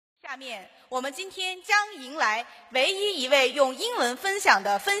下面我们今天将迎来唯一一位用英文分享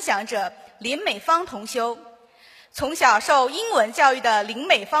的分享者林美芳同修。从小受英文教育的林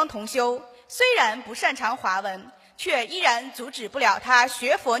美芳同修，虽然不擅长华文，却依然阻止不了她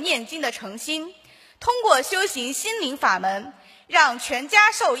学佛念经的诚心。通过修行心灵法门，让全家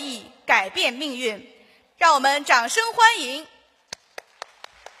受益，改变命运。让我们掌声欢迎。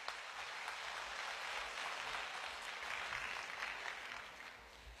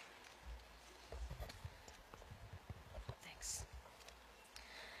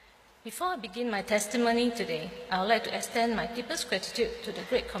Before I begin my testimony today, I would like to extend my deepest gratitude to the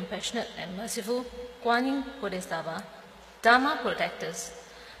great compassionate and merciful Guan Yin Bodhisattva, Dharma protectors,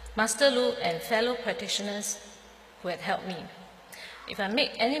 Master Lu and fellow practitioners who had helped me. If I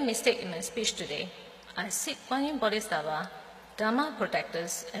make any mistake in my speech today, I seek Guan Yin Bodhisattva, Dharma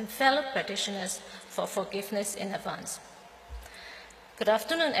protectors and fellow practitioners for forgiveness in advance. Good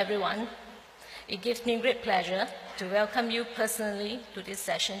afternoon, everyone. It gives me great pleasure to welcome you personally to this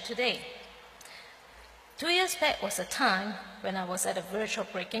session today. 2 years back was a time when I was at the verge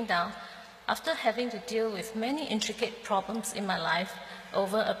of breaking down after having to deal with many intricate problems in my life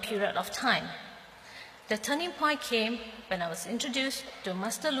over a period of time. The turning point came when I was introduced to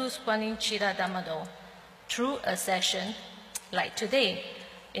Master Lu's Guan Yin Chida Dhamma through a session like today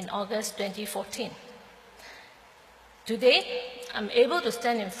in August 2014. Today, I'm able to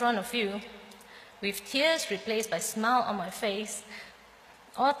stand in front of you with tears replaced by a smile on my face,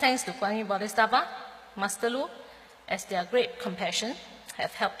 all thanks to Guan Yin Bodhisattva, Master Lu, as their great compassion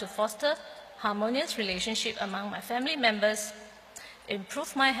have helped to foster harmonious relationship among my family members,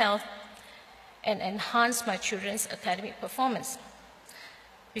 improve my health, and enhance my children's academic performance.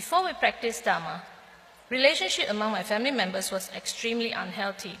 Before we practiced Dharma, relationship among my family members was extremely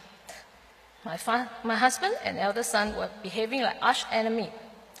unhealthy. My husband and elder son were behaving like arch enemy.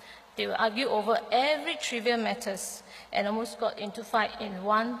 They would argue over every trivial matters and almost got into fight in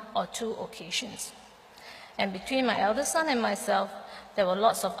 1 or 2 occasions. And between my elder son and myself, there were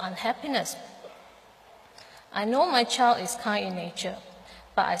lots of unhappiness. I know my child is kind in nature,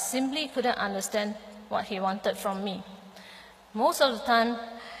 but I simply couldn't understand what he wanted from me. Most of the time,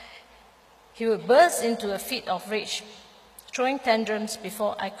 he would burst into a fit of rage, throwing tantrums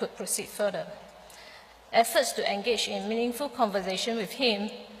before I could proceed further. Efforts to engage in meaningful conversation with him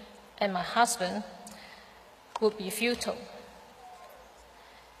and my husband would be futile.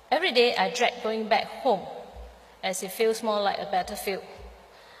 Every day I dread going back home as it feels more like a battlefield.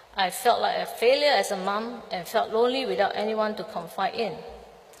 I felt like a failure as a mom and felt lonely without anyone to confide in.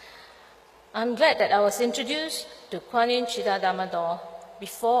 I'm glad that I was introduced to Guan Yin Chida Dhamma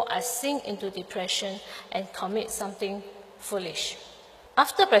before I sink into depression and commit something foolish.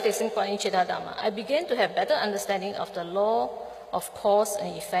 After practicing Guan Yin Chida Dhamma, I began to have better understanding of the law of cause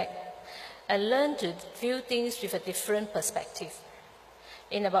and effect. I learned to view things with a different perspective.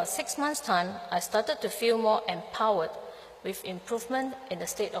 In about 6 months' time, I started to feel more empowered with improvement in the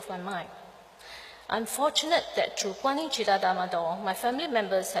state of my mind. I'm fortunate that through Guan Yin Chida Dhamma, my family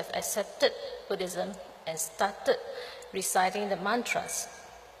members have accepted Buddhism and started reciting the mantras.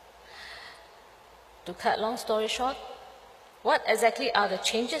 To cut long story short, what exactly are the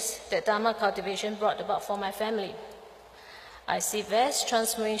changes that Dharma cultivation brought about for my family? I see vast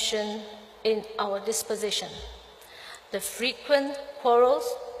transformation in our disposition. The frequent quarrels,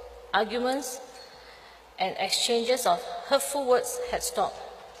 arguments, and exchanges of hurtful words had stopped.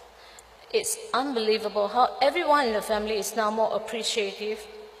 It's unbelievable how everyone in the family is now more appreciative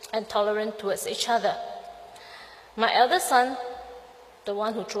and tolerant towards each other. My elder son, the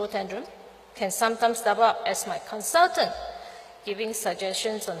one who threw tantrum, can sometimes step up as my consultant, giving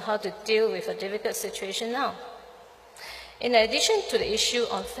suggestions on how to deal with a difficult situation now. In addition to the issue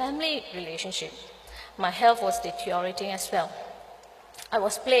on family relationship, my health was deteriorating as well. I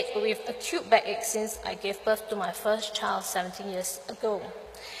was plagued with acute backache since I gave birth to my first child 17 years ago.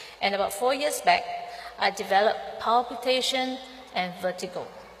 And about 4 years back, I developed palpitation and vertigo.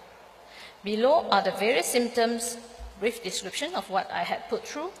 Below are the various symptoms, brief description of what I had put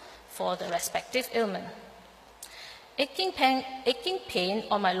through for the respective ailment. Aching pain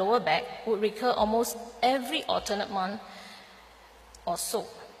on my lower back would recur almost every alternate month or so.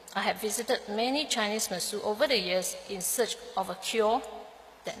 I have visited many Chinese masseuse over the years in search of a cure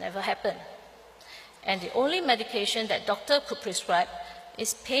that never happened. And the only medication that doctor could prescribe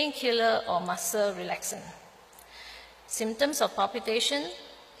is painkiller or muscle relaxant. Symptoms of palpitation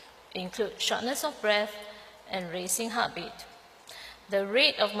include shortness of breath and racing heartbeat. The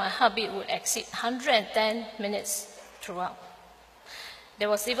rate of my heartbeat would exceed 110 minutes throughout. There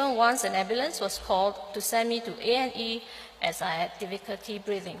was even once an ambulance was called to send me to A&E as I had difficulty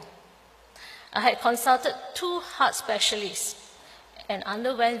breathing. I had consulted 2 heart specialists and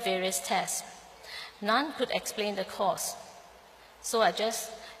underwent various tests. None could explain the cause, so I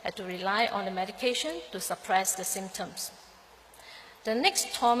just had to rely on the medication to suppress the symptoms. The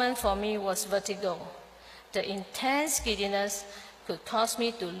next torment for me was vertigo. The intense giddiness could cause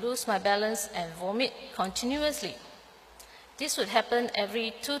me to lose my balance and vomit continuously. This would happen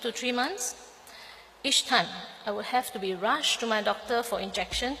every 2 to 3 months. Each time, I would have to be rushed to my doctor for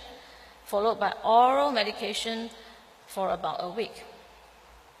injection, followed by oral medication for about a week.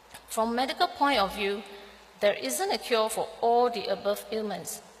 From a medical point of view, there isn't a cure for all the above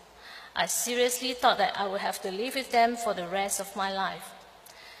ailments. I seriously thought that I would have to live with them for the rest of my life.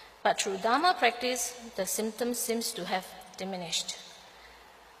 But through Dharma practice, the symptoms seem to have diminished.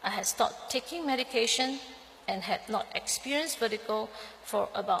 I had stopped taking medication and had not experienced vertigo for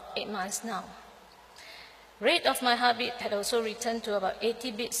about 8 months now. Rate of my heartbeat had also returned to about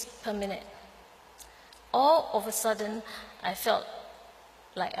 80 beats per minute. All of a sudden, I felt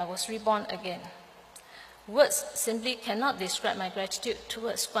like I was reborn again. Words simply cannot describe my gratitude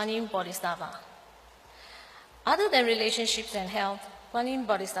towards Guan Yin Bodhisattva. Other than relationships and health, Guan Yin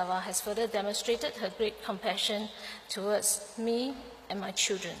Bodhisattva has further demonstrated her great compassion towards me and my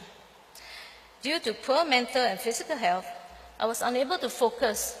children. Due to poor mental and physical health, I was unable to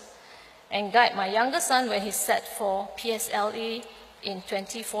focus and guide my younger son when he sat for PSLE in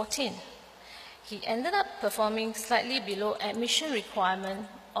 2014. He ended up performing slightly below admission requirement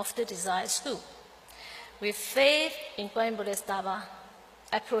of the desired school. With faith in Guan Yin Bodhisattva,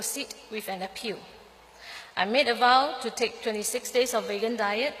 I proceed with an appeal. I made a vow to take 26 days of vegan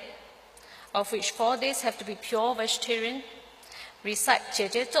diet, of which 4 days have to be pure vegetarian, recite Jie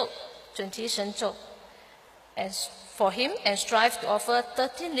Jie Zhou, 20 Shen Zhou, for him, and strive to offer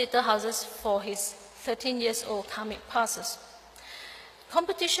 13 little houses for his 13-year-old karmic passes.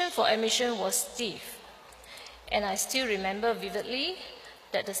 Competition for admission was stiff, and I still remember vividly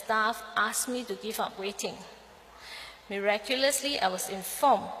that the staff asked me to give up waiting. Miraculously, I was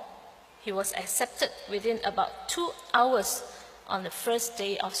informed he was accepted within about 2 hours on the first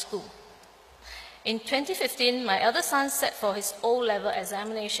day of school. In 2015, my elder son sat for his O-level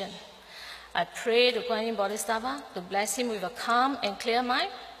examination. I prayed to Guan Yin Bodhisattva to bless him with a calm and clear mind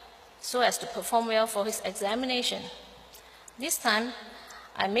so as to perform well for his examination. This time,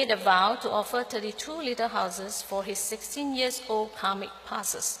 I made a vow to offer 32 little houses for his 16-year-old karmic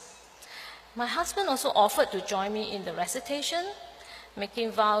passes. My husband also offered to join me in the recitation,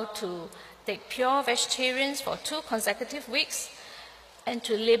 making vow to take pure vegetarians for 2 consecutive weeks and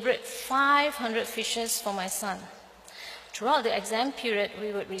to liberate 500 fishes for my son. Throughout the exam period,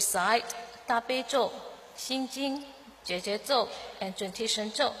 we would recite Da Bei Zhou, Xin Jing, Jie Jie Zhou, and 20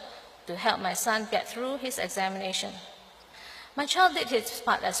 Shen Zhou to help my son get through his examination. My child did his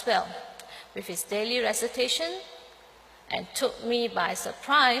part as well, with his daily recitation, and took me by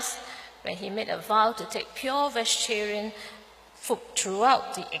surprise when he made a vow to take pure vegetarian food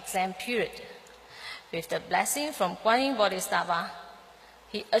throughout the exam period. With the blessing from Guan Yin Bodhisattva,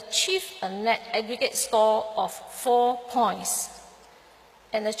 he achieved a net aggregate score of 4 points,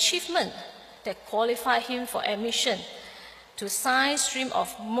 an achievement that qualified him for admission to science stream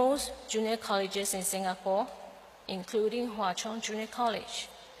of most junior colleges in Singapore, including Hua Chong Junior College.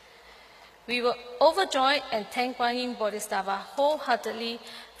 We were overjoyed and thanked Guan Yin Bodhisattva wholeheartedly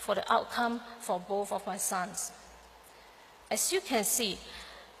for the outcome for both of my sons. As you can see,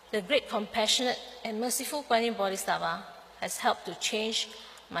 the great compassionate and merciful Guan Yin Bodhisattva has helped to change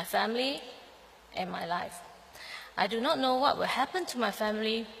my family and my life. I do not know what will happen to my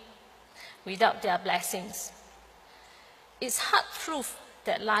family without their blessings. It's hard proof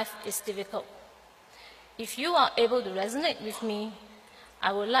that life is difficult. If you are able to resonate with me,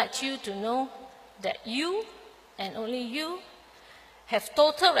 I would like you to know that you, and only you, have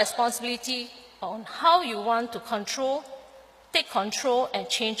total responsibility on how you want to take control and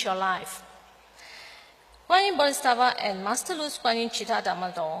change your life. Guan Yin Bodhisattva and Master Lu's Guan Yin Chitta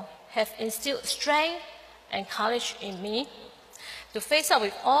Dhamma Door have instilled strength and courage in me to face up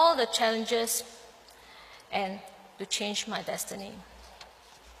with all the challenges and to change my destiny.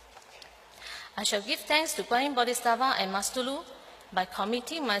 I shall give thanks to Guan Yin Bodhisattva and Master Lu by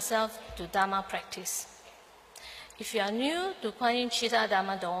committing myself to Dharma practice. If you are new to Guan Yin Chitta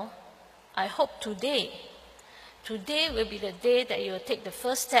Dhamma Door, I hope today will be the day that you will take the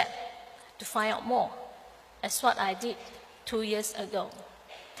first step to find out more, as what I did 2 years ago.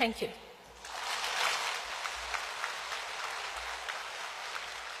 Thank you.